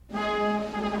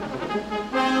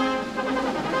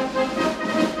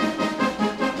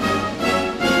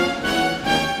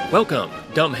Welcome,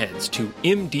 dumbheads, to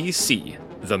MDC,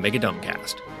 the Mega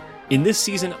Dumbcast. In this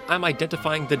season, I'm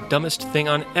identifying the dumbest thing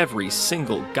on every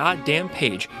single goddamn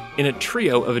page in a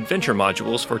trio of adventure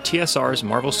modules for TSR's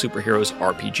Marvel Superheroes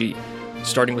RPG,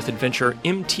 starting with adventure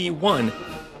MT1,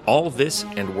 All This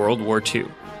and World War II.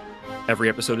 Every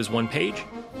episode is one page,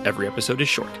 every episode is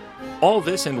short. All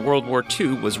This and World War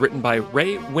II was written by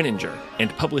Ray Winninger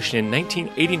and published in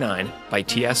 1989 by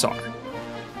TSR.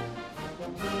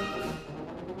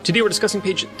 Today we're discussing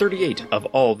page 38 of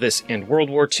All This and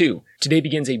World War II. Today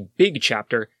begins a big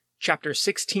chapter, Chapter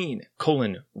 16,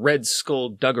 Red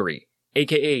Skull Duggery,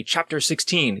 aka Chapter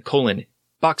 16,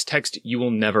 Box Text You Will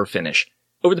Never Finish.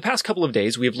 Over the past couple of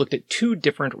days, we have looked at two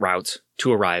different routes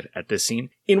to arrive at this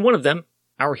scene. In one of them,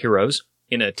 our heroes,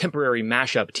 in a temporary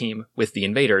mashup team with the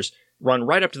invaders, run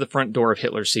right up to the front door of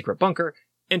Hitler's secret bunker,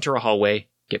 enter a hallway,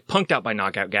 get punked out by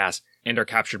knockout gas, and are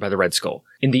captured by the Red Skull.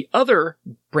 In the other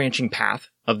branching path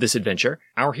of this adventure,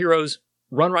 our heroes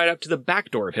run right up to the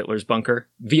back door of Hitler's bunker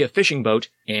via fishing boat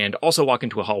and also walk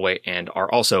into a hallway and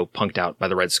are also punked out by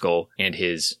the Red Skull and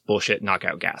his bullshit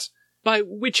knockout gas. By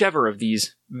whichever of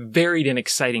these varied and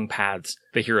exciting paths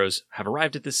the heroes have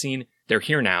arrived at this scene, they're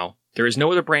here now. There is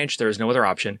no other branch, there is no other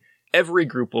option. Every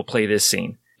group will play this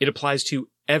scene. It applies to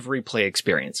every play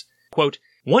experience. Quote,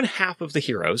 one half of the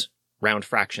heroes, round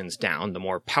fractions down, the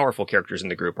more powerful characters in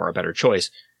the group are a better choice,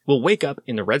 will wake up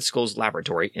in the Red Skull's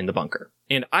laboratory in the bunker.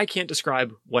 And I can't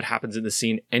describe what happens in the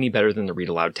scene any better than the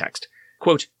read-aloud text.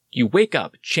 Quote, you wake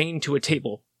up chained to a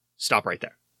table. Stop right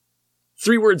there.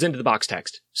 3 words into the box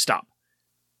text. Stop.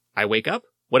 I wake up?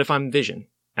 What if I'm Vision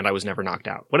and I was never knocked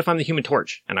out? What if I'm the Human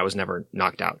Torch and I was never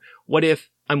knocked out? What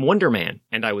if I'm Wonder Man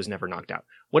and I was never knocked out?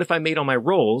 What if I made all my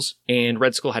rolls and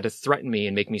Red Skull had to threaten me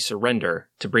and make me surrender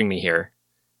to bring me here?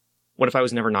 What if I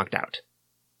was never knocked out?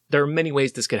 There are many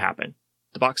ways this could happen.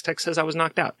 The box text says I was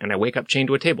knocked out, and I wake up chained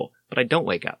to a table, but I don't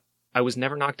wake up. I was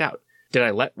never knocked out. Did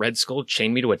I let Red Skull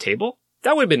chain me to a table?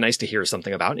 That would have been nice to hear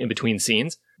something about in between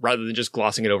scenes, rather than just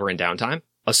glossing it over in downtime,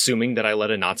 assuming that I let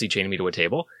a Nazi chain me to a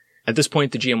table. At this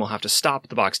point, the GM will have to stop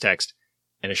the box text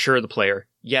and assure the player,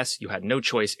 yes, you had no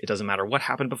choice, it doesn't matter what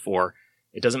happened before,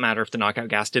 it doesn't matter if the knockout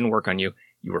gas didn't work on you,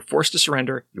 you were forced to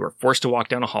surrender, you were forced to walk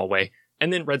down a hallway,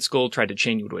 and then Red Skull tried to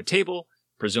chain you to a table,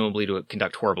 presumably to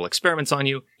conduct horrible experiments on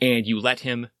you, and you let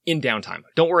him in downtime.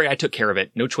 Don't worry, I took care of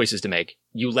it. No choices to make.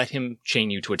 You let him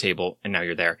chain you to a table, and now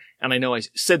you're there. And I know I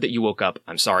said that you woke up.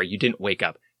 I'm sorry, you didn't wake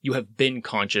up. You have been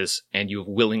conscious, and you have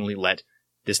willingly let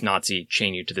this Nazi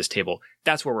chain you to this table.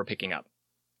 That's where we're picking up.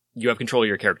 You have control of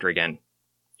your character again.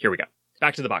 Here we go.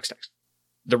 Back to the box text.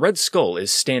 The Red Skull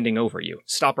is standing over you.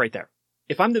 Stop right there.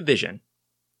 If I'm the Vision,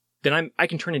 then I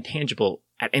can turn intangible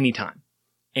at any time.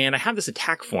 And I have this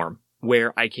attack form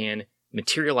where I can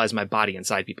materialize my body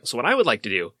inside people. So what I would like to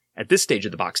do at this stage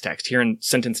of the box text, here in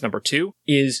sentence number 2,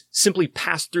 is simply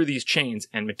pass through these chains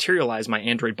and materialize my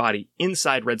android body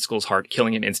inside Red Skull's heart,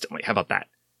 killing him instantly. How about that?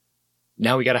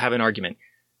 Now we gotta have an argument.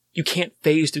 You can't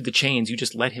phase through the chains, you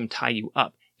just let him tie you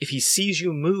up. If he sees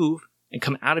you move and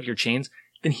come out of your chains,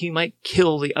 then he might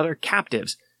kill the other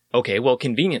captives. Okay, well,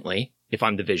 conveniently, if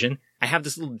I'm the Vision, I have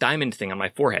this little diamond thing on my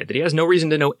forehead that he has no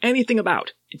reason to know anything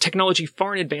about. Technology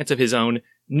far in advance of his own.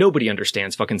 Nobody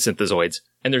understands fucking synthezoids.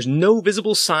 And there's no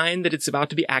visible sign that it's about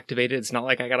to be activated. It's not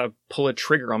like I gotta pull a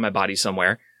trigger on my body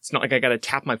somewhere. It's not like I gotta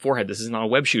tap my forehead. This is not a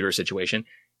web shooter situation.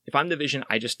 If I'm the Vision,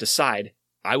 I just decide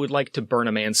I would like to burn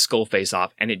a man's skull face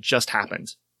off, and it just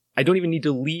happens. I don't even need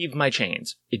to leave my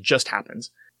chains. It just happens.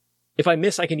 If I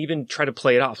miss, I can even try to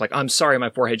play it off. Like, I'm sorry, my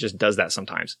forehead just does that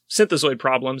sometimes. Synthezoid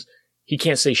problems. He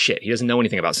can't say shit. He doesn't know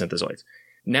anything about synthezoids.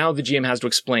 Now the GM has to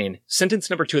explain,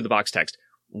 sentence number 2 of the box text,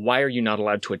 why are you not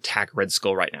allowed to attack Red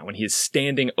Skull right now when he is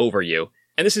standing over you?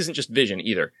 And this isn't just Vision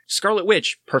either. Scarlet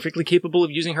Witch, perfectly capable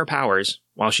of using her powers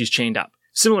while she's chained up.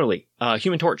 Similarly,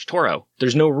 Human Torch, Toro,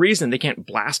 there's no reason they can't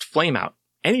blast flame out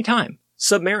anytime.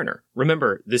 Submariner,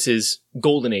 remember, this is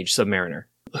Golden Age Submariner,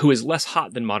 who is less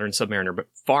hot than modern Submariner, but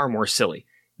far more silly.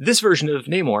 This version of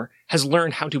Namor has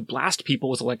learned how to blast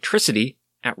people with electricity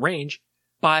at range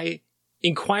by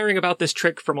inquiring about this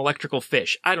trick from electrical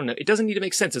fish. I don't know. It doesn't need to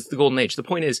make sense. It's the Golden Age. The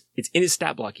point is, it's in his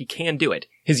stat block. He can do it.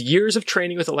 His years of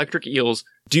training with electric eels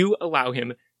do allow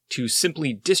him to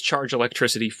simply discharge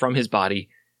electricity from his body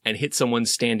and hit someone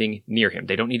standing near him.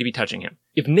 They don't need to be touching him.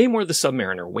 If Namor the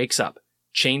Submariner wakes up,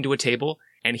 chained to a table,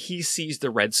 and he sees the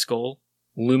Red Skull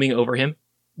looming over him,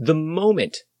 the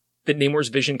moment that Namor's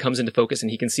vision comes into focus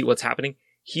and he can see what's happening,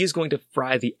 he is going to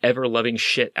fry the ever-loving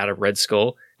shit out of Red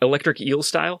Skull, electric eel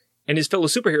style, and his fellow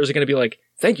superheroes are going to be like,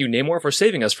 thank you, Namor, for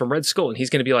saving us from Red Skull. And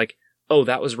he's going to be like, oh,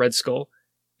 that was Red Skull?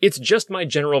 It's just my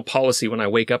general policy when I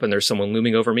wake up and there's someone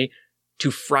looming over me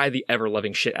to fry the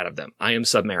ever-loving shit out of them. I am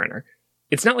Submariner.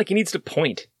 It's not like he needs to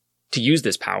point to use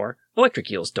this power.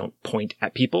 Electric eels don't point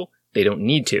at people. They don't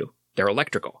need to. They're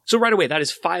electrical. So right away, that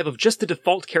is 5 of just the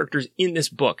default characters in this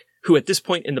book, who at this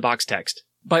point in the box text,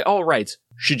 by all rights,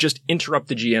 should just interrupt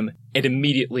the GM and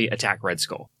immediately attack Red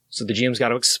Skull. So the GM's got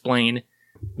to explain,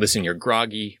 listen, you're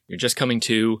groggy, you're just coming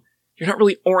to, you're not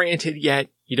really oriented yet,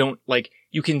 you don't,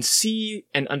 you can see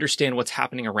and understand what's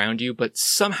happening around you, but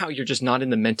somehow you're just not in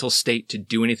the mental state to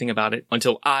do anything about it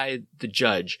until I, the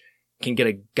judge, can get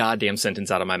a goddamn sentence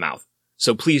out of my mouth.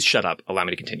 So please shut up, allow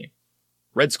me to continue.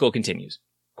 Red Skull continues,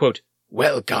 quote,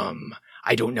 "Welcome.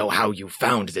 I don't know how you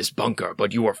found this bunker,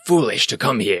 but you were foolish to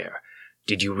come here.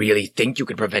 Did you really think you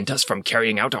could prevent us from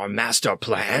carrying out our master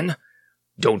plan?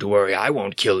 Don't worry, I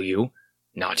won't kill you.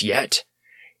 Not yet.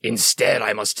 Instead,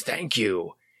 I must thank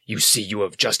you. You see, you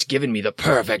have just given me the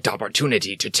perfect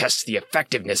opportunity to test the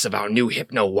effectiveness of our new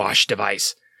Hypno-Wash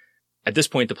device." At this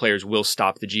point, the players will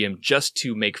stop the GM just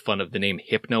to make fun of the name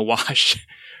Hypno-Wash,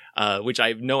 which I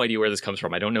have no idea where this comes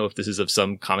from. I don't know if this is of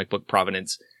some comic book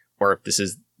provenance or if this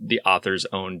is the author's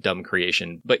own dumb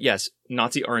creation. But yes,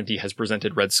 Nazi R&D has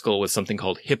presented Red Skull with something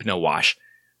called Hypno-Wash,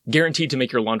 guaranteed to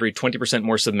make your laundry 20%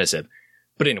 more submissive.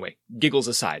 But anyway, giggles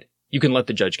aside, you can let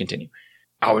the judge continue.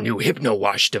 "Our new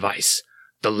Hypno-Wash device,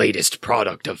 the latest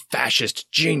product of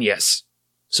fascist genius."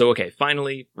 So okay,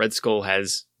 finally, Red Skull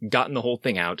has gotten the whole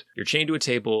thing out. You're chained to a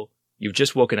table, you've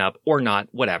just woken up, or not,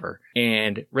 whatever.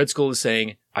 And Red Skull is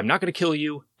saying, "I'm not going to kill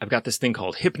you. I've got this thing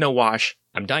called Hypno-Wash.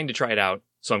 I'm dying to try it out,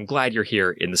 so I'm glad you're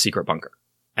here in the secret bunker."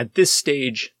 At this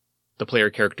stage, the player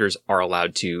characters are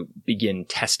allowed to begin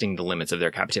testing the limits of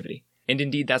their captivity. And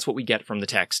indeed, that's what we get from the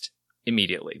text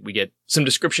immediately. We get some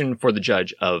description for the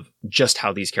judge of just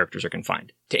how these characters are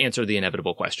confined, to answer the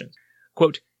inevitable questions.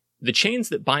 Quote, "The chains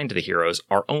that bind the heroes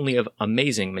are only of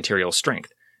amazing material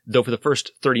strength, though for the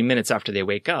first 30 minutes after they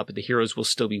wake up, the heroes will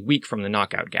still be weak from the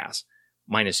knockout gas,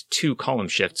 -2 column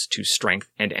shifts to strength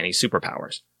and any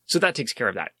superpowers." So that takes care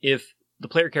of that. If the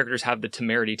player characters have the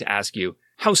temerity to ask you,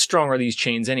 how strong are these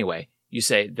chains anyway? You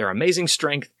say, they're amazing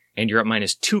strength, and you're at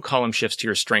 -2 column shifts to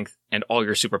your strength and all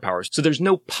your superpowers. So there's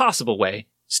no possible way.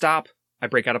 Stop. I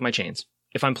break out of my chains.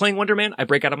 If I'm playing Wonder Man, I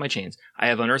break out of my chains. I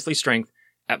have unearthly strength.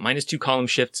 At -2 column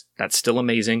shifts, that's still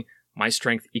amazing. My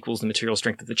strength equals the material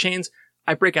strength of the chains.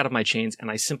 I break out of my chains,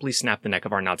 and I simply snap the neck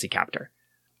of our Nazi captor.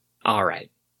 All right.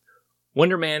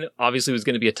 Wonder Man obviously was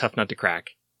going to be a tough nut to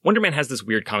crack. Wonder Man has this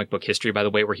weird comic book history, by the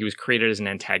way, where he was created as an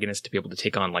antagonist to be able to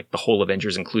take on, the whole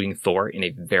Avengers, including Thor, in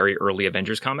a very early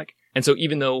Avengers comic. And so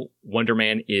even though Wonder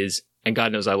Man is, and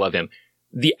God knows I love him,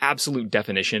 the absolute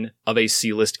definition of a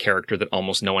C-list character that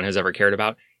almost no one has ever cared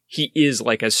about, he is,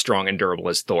 as strong and durable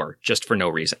as Thor, just for no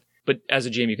reason. But as a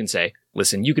GM, you can say,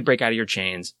 listen, you could break out of your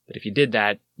chains, but if you did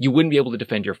that, you wouldn't be able to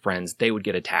defend your friends. They would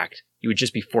get attacked. You would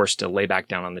just be forced to lay back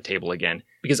down on the table again.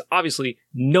 Because obviously,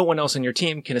 no one else on your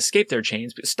team can escape their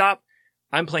chains. But stop.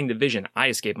 I'm playing Division. I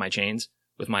escape my chains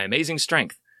with my amazing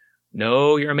strength.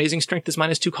 No, your amazing strength is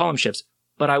 -2 column shifts,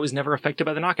 but I was never affected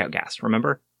by the knockout gas,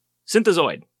 remember?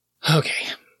 Synthezoid. Okay.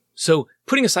 So,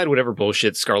 putting aside whatever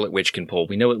bullshit Scarlet Witch can pull,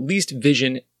 we know at least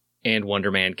Vision and Wonder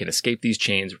Man can escape these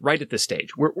chains right at this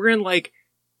stage. We're in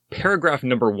paragraph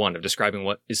number 1 of describing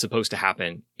what is supposed to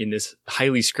happen in this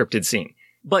highly scripted scene.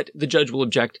 But the judge will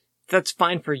object, that's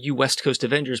fine for you West Coast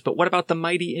Avengers, but what about the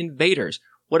mighty invaders?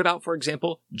 What about, for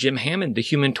example, Jim Hammond, the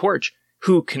Human Torch,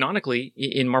 who canonically,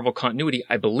 in Marvel continuity,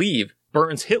 I believe,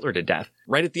 burns Hitler to death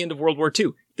right at the end of World War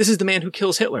II. This is the man who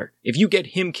kills Hitler. If you get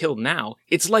him killed now,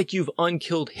 it's like you've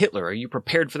unkilled Hitler. Are you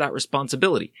prepared for that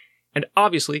responsibility? And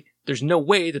obviously, there's no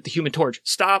way that the Human Torch,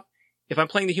 stop! If I'm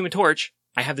playing the Human Torch,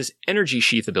 I have this energy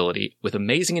sheath ability with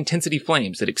amazing intensity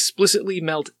flames that explicitly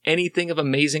melt anything of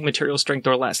amazing material strength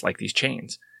or less, like these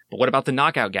chains. But what about the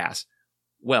knockout gas?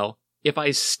 Well, if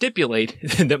I stipulate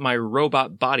that my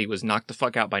robot body was knocked the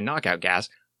fuck out by knockout gas,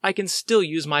 I can still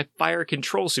use my fire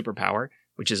control superpower,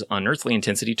 which is unearthly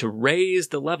intensity, to raise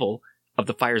the level of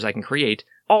the fires I can create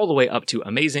all the way up to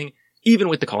amazing, even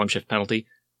with the column shift penalty,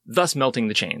 thus melting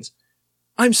the chains.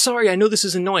 I'm sorry, I know this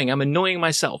is annoying, I'm annoying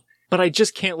myself, but I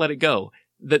just can't let it go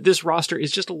that this roster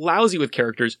is just lousy with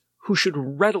characters who should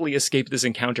readily escape this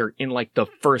encounter in the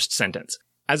first sentence.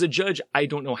 As a judge, I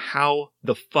don't know how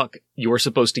the fuck you're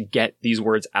supposed to get these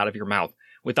words out of your mouth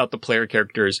without the player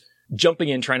characters jumping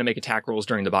in trying to make attack rolls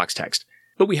during the box text.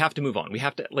 But we have to move on. We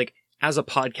have to, as a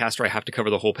podcaster, I have to cover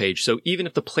the whole page. So even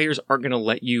if the players aren't going to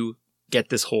let you get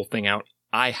this whole thing out,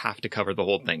 I have to cover the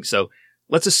whole thing. So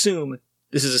let's assume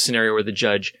this is a scenario where the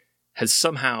judge has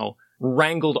somehow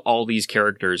wrangled all these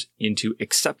characters into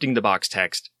accepting the box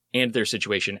text and their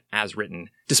situation as written,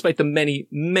 despite the many,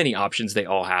 many options they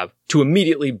all have to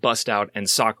immediately bust out and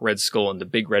sock Red Skull in the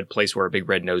big red place where a big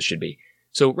red nose should be.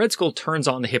 So Red Skull turns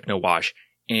on the Hypno Wash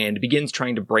and begins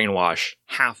trying to brainwash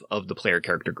half of the player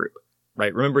character group.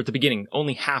 Right? Remember at the beginning,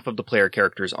 only half of the player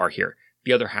characters are here.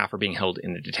 The other half are being held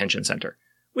in the detention center,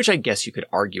 which I guess you could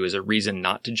argue is a reason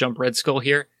not to jump Red Skull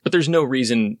here, but there's no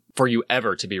reason for you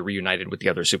ever to be reunited with the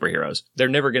other superheroes. They're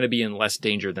never going to be in less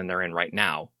danger than they're in right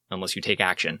now, unless you take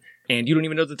action, and you don't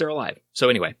even know that they're alive. So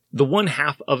anyway, the one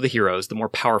half of the heroes, the more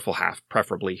powerful half,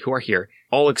 preferably, who are here,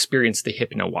 all experience the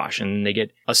Hypno Wash, and they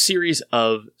get a series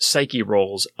of psyche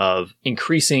rolls of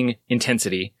increasing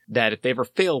intensity that if they ever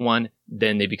fail one,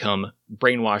 then they become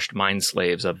brainwashed mind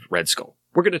slaves of Red Skull.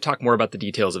 We're going to talk more about the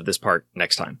details of this part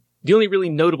next time. The only really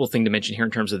notable thing to mention here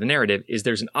in terms of the narrative is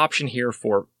there's an option here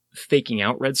for faking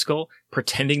out Red Skull,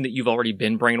 pretending that you've already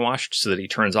been brainwashed so that he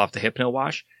turns off the Hypno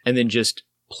Wash, and then just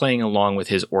playing along with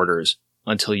his orders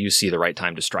until you see the right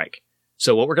time to strike.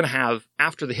 So what we're going to have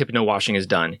after the Hypno Washing is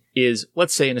done is,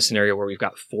 let's say in a scenario where we've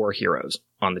got 4 heroes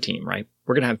on the team, right?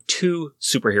 We're going to have 2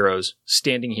 superheroes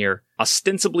standing here,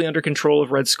 ostensibly under control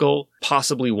of Red Skull,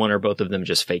 possibly one or both of them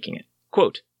just faking it.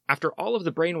 Quote, "After all of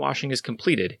the brainwashing is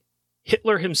completed,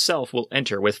 Hitler himself will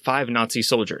enter with 5 Nazi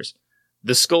soldiers.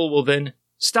 The Skull will then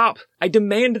stop. I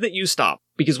demand that you stop,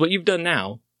 because what you've done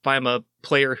now, if I'm a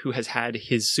player who has had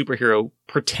his superhero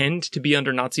pretend to be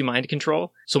under Nazi mind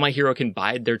control, so my hero can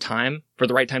bide their time for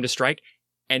the right time to strike,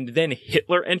 and then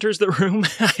Hitler enters the room,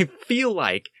 I feel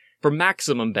like, for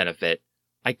maximum benefit,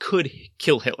 I could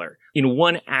kill Hitler. In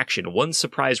one action, one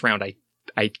surprise round,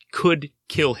 I could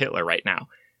kill Hitler right now.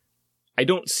 I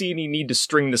don't see any need to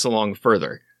string this along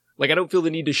further. Like, I don't feel the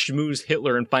need to schmooze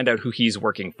Hitler and find out who he's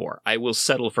working for. I will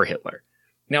settle for Hitler.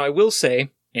 Now, I will say,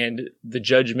 and the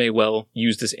judge may well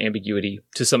use this ambiguity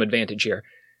to some advantage here,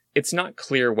 it's not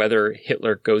clear whether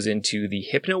Hitler goes into the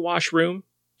Hypno Wash room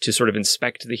to sort of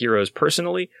inspect the heroes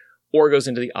personally, or goes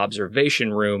into the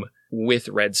observation room with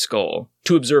Red Skull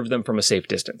to observe them from a safe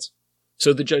distance.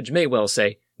 So the judge may well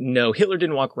say, no, Hitler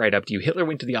didn't walk right up to you. Hitler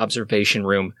went to the observation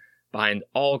room behind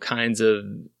all kinds of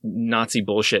Nazi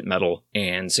bullshit metal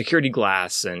and security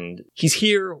glass, and he's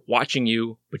here watching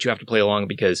you, but you have to play along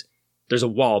because there's a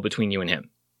wall between you and him.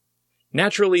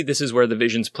 Naturally, this is where the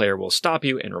Visions player will stop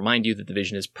you and remind you that the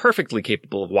Vision is perfectly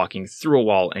capable of walking through a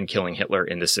wall and killing Hitler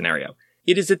in this scenario.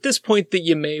 It is at this point that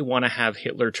you may want to have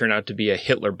Hitler turn out to be a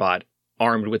Hitler bot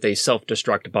armed with a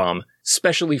self-destruct bomb,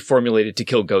 specially formulated to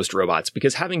kill ghost robots,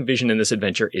 because having Vision in this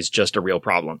adventure is just a real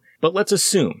problem. But let's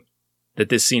assume that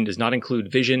this scene does not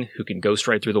include Vision, who can ghost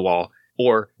right through the wall,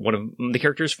 or one of the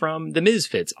characters from The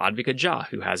Misfits, Advika Jha,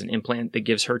 who has an implant that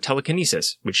gives her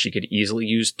telekinesis, which she could easily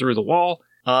use through the wall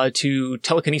to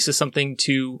telekinesis something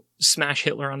to smash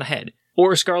Hitler on the head.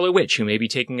 Or Scarlet Witch, who may be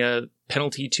taking a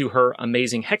penalty to her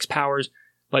amazing hex powers,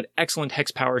 but excellent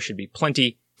hex powers should be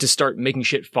plenty to start making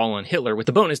shit fall on Hitler, with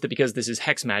the bonus that because this is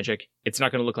hex magic, it's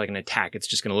not going to look like an attack, it's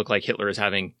just going to look like Hitler is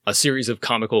having a series of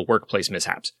comical workplace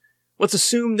mishaps. Let's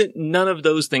assume that none of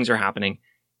those things are happening,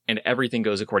 and everything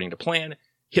goes according to plan.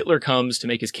 Hitler comes to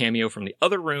make his cameo from the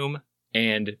other room,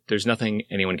 and there's nothing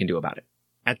anyone can do about it.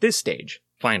 At this stage,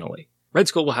 finally, Red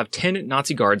Skull will have 10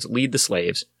 Nazi guards lead the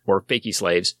slaves, or fakey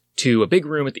slaves, to a big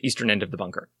room at the eastern end of the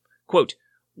bunker. Quote,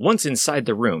 "Once inside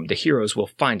the room, the heroes will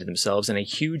find themselves in a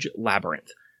huge labyrinth.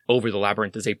 Over the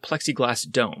labyrinth is a plexiglass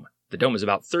dome. The dome is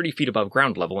about 30 feet above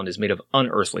ground level and is made of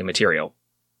unearthly material."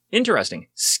 Interesting.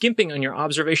 Skimping on your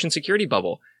observation security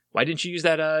bubble. Why didn't you use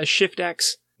that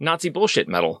Shift-X Nazi bullshit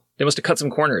metal? They must have cut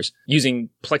some corners using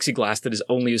plexiglass that is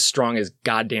only as strong as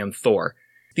goddamn Thor.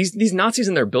 These Nazis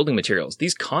and their building materials,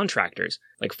 these contractors,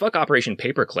 like fuck Operation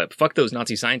Paperclip, fuck those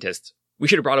Nazi scientists. We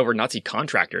should have brought over Nazi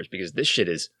contractors because this shit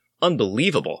is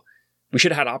unbelievable. We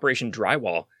should have had Operation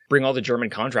Drywall, bring all the German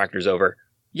contractors over.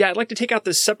 Yeah, I'd like to take out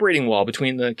this separating wall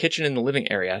between the kitchen and the living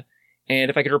area,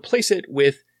 and if I could replace it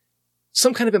with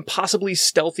some kind of impossibly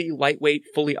stealthy, lightweight,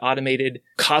 fully automated,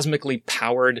 cosmically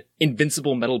powered,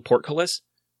 invincible metal portcullis,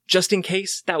 just in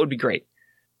case, that would be great.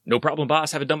 No problem,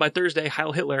 boss. Have it done by Thursday.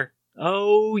 Heil Hitler.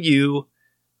 Oh, you.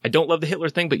 I don't love the Hitler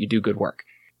thing, but you do good work.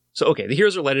 So, okay, the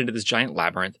heroes are led into this giant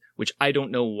labyrinth, which I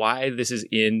don't know why this is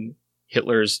in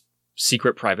Hitler's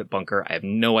secret private bunker. I have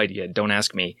no idea. Don't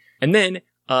ask me. And then,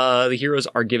 the heroes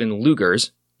are given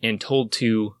Lugers and told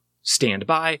to stand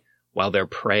by while their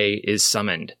prey is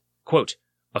summoned. Quote,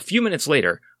 "A few minutes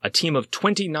later, a team of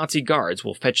 20 Nazi guards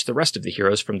will fetch the rest of the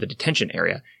heroes from the detention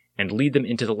area and lead them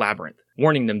into the labyrinth,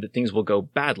 warning them that things will go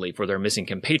badly for their missing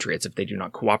compatriots if they do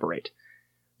not cooperate.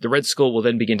 The Red Skull will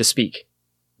then begin to speak.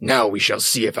 'Now we shall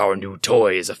see if our new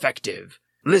toy is effective.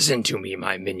 Listen to me,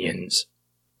 my minions.'"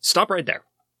 Stop right there.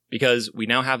 because we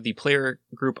now have the player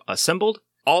group assembled.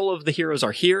 All of the heroes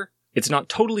are here. It's not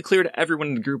totally clear to everyone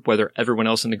in the group whether everyone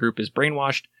else in the group is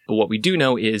brainwashed, but what we do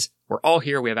know is we're all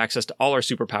here, we have access to all our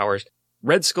superpowers.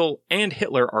 Red Skull and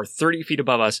Hitler are 30 feet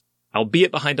above us,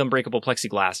 albeit behind unbreakable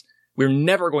plexiglass. We're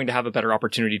never going to have a better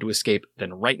opportunity to escape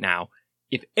than right now.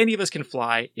 If any of us can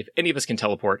fly, if any of us can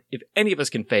teleport, if any of us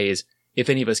can phase, if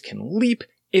any of us can leap,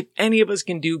 if any of us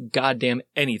can do goddamn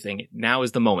anything, now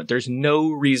is the moment. There's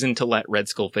no reason to let Red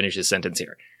Skull finish his sentence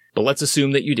here. But let's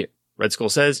assume that you do. Red Skull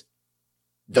says,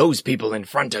 "Those people in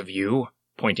front of you,"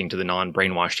 pointing to the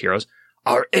non-brainwashed heroes,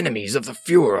 "are enemies of the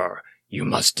Führer. You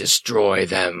must destroy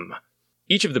them."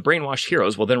 Each of the brainwashed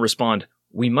heroes will then respond,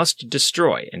 "We must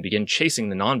destroy," and begin chasing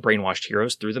the non-brainwashed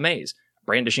heroes through the maze,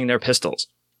 brandishing their pistols.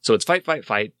 So it's fight, fight,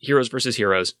 fight, heroes versus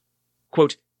heroes.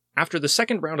 Quote, "After the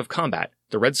second round of combat,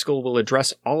 the Red Skull will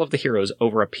address all of the heroes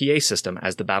over a PA system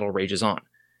as the battle rages on.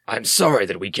 I'm sorry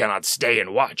that we cannot stay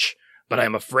and watch, but I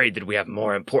am afraid that we have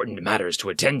more important matters to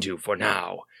attend to for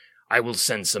now. I will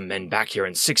send some men back here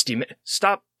in 60 minutes.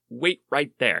 Stop. Wait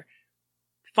right there.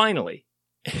 Finally,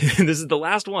 this is the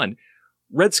last one.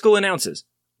 Red Skull announces,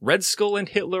 Red Skull and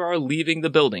Hitler are leaving the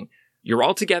building. You're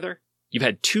all together. You've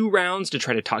had 2 rounds to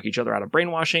try to talk each other out of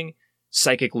brainwashing,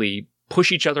 psychically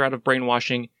push each other out of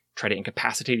brainwashing, try to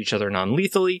incapacitate each other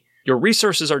non-lethally. Your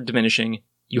resources are diminishing.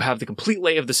 You have the complete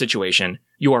lay of the situation.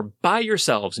 You are by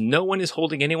yourselves. No one is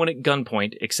holding anyone at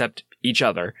gunpoint except each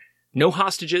other. No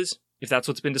hostages, if that's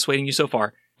what's been dissuading you so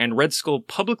far. And Red Skull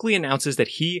publicly announces that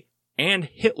he and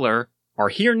Hitler are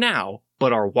here now,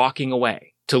 but are walking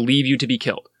away to leave you to be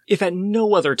killed. If at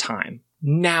no other time,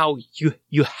 now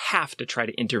you have to try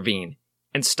to intervene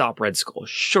and stop Red Skull,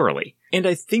 surely. And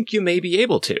I think you may be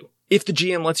able to. If the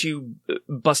GM lets you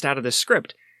bust out of this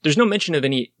script, there's no mention of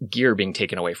any gear being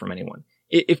taken away from anyone.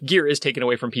 If gear is taken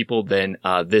away from people, then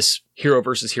this hero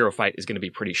versus hero fight is going to be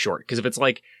pretty short. Because if it's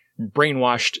like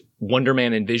brainwashed Wonder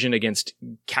Man and Vision against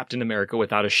Captain America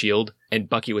without a shield and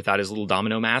Bucky without his little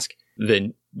domino mask,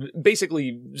 then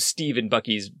basically Steve and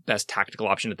Bucky's best tactical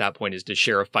option at that point is to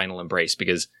share a final embrace,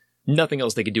 because nothing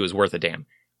else they could do is worth a damn.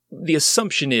 The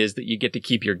assumption is that you get to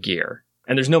keep your gear.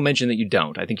 And there's no mention that you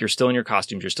don't. I think you're still in your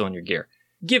costumes, you're still in your gear.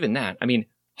 Given that, I mean,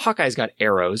 Hawkeye's got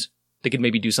arrows. They could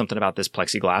maybe do something about this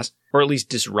plexiglass, or at least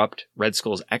disrupt Red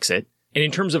Skull's exit. And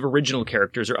in terms of original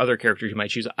characters or other characters you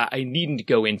might choose, I needn't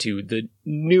go into the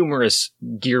numerous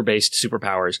gear-based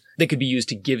superpowers that could be used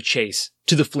to give chase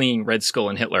to the fleeing Red Skull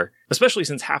and Hitler, especially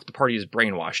since half the party is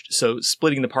brainwashed. So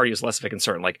splitting the party is less of a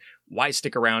concern. Like, why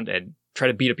stick around and try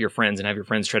to beat up your friends and have your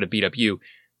friends try to beat up you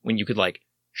when you could, like,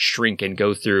 shrink and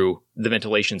go through the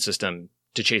ventilation system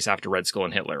to chase after Red Skull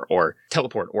and Hitler, or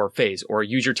teleport, or phase, or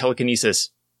use your telekinesis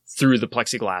through the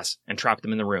plexiglass and trap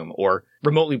them in the room, or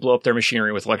remotely blow up their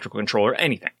machinery with electrical control, or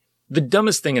anything. The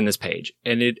dumbest thing in this page,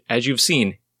 and it, as you've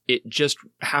seen, it just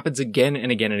happens again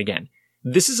and again and again.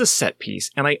 This is a set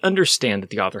piece, and I understand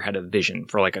that the author had a vision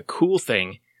for like a cool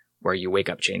thing where you wake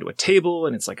up chained to a table,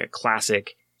 and it's like a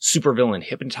classic supervillain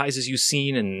hypnotizes you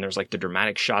scene, and there's like the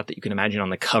dramatic shot that you can imagine on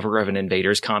the cover of an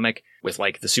Invaders comic with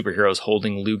like the superheroes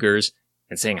holding Lugers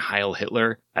and saying Heil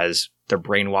Hitler as they're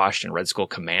brainwashed and Red Skull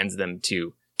commands them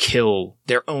to kill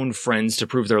their own friends to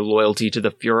prove their loyalty to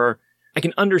the Führer. I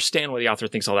can understand why the author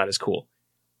thinks all that is cool.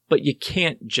 But you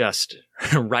can't just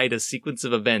write a sequence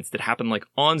of events that happen like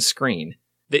on screen.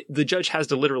 The judge has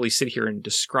to literally sit here and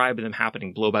describe them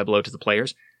happening blow by blow to the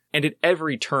players. And at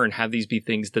every turn have these be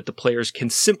things that the players can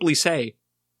simply say,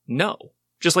 no.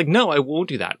 Just like, no, I won't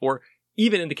do that. Or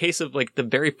even in the case of like the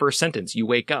very first sentence, you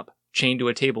wake up chained to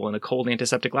a table in a cold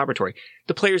antiseptic laboratory.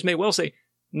 The players may well say,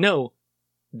 no,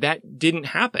 that didn't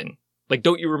happen. Like,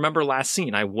 don't you remember last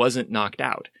scene? I wasn't knocked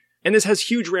out. And this has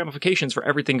huge ramifications for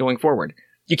everything going forward.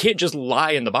 You can't just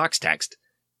lie in the box text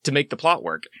to make the plot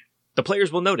work. The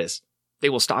players will notice. They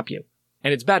will stop you.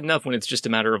 And it's bad enough when it's just a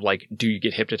matter of like, do you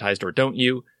get hypnotized or don't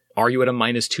you? Are you at a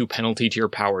 -2 penalty to your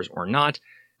powers or not?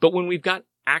 But when we've got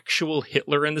actual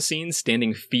Hitler in the scene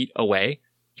standing feet away,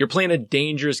 you're playing a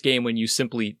dangerous game when you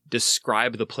simply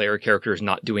describe the player characters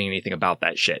not doing anything about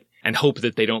that shit and hope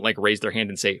that they don't like raise their hand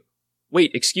and say,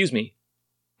 wait, excuse me,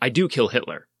 I do kill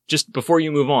Hitler. Just before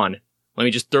you move on, let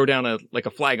me just throw down a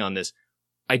flag on this.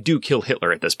 I do kill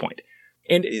Hitler at this point.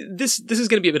 And this is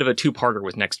going to be a bit of a 2-parter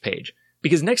with next page,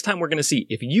 because next time we're going to see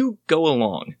if you go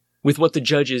along with what the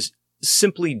judge is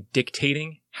simply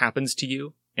dictating happens to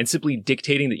you and simply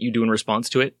dictating that you do in response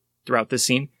to it throughout this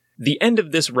scene. The end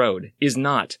of this road is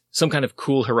not some kind of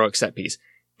cool heroic set piece.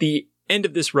 The end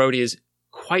of this road is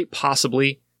quite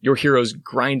possibly your hero's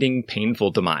grinding,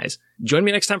 painful demise. Join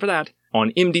me next time for that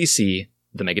on MDC,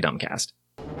 the Mega Dumbcast.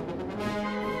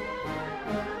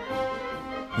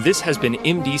 This has been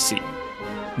MDC.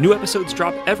 New episodes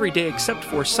drop every day except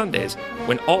for Sundays,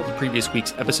 when all the previous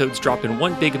week's episodes drop in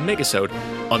one big megasode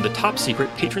on the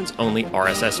top-secret patrons-only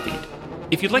RSS feed.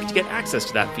 If you'd like to get access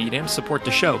to that feed and support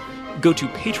the show, go to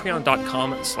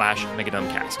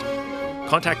patreon.com/megadumbcast.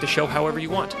 Contact the show however you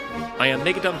want. I am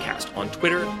Megadumbcast on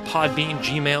Twitter, Podbean,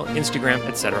 Gmail, Instagram,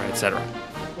 etc., etc.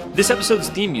 This episode's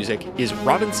theme music is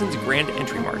Robinson's Grand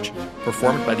Entry March,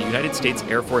 performed by the United States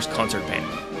Air Force Concert Band.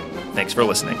 Thanks for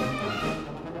listening.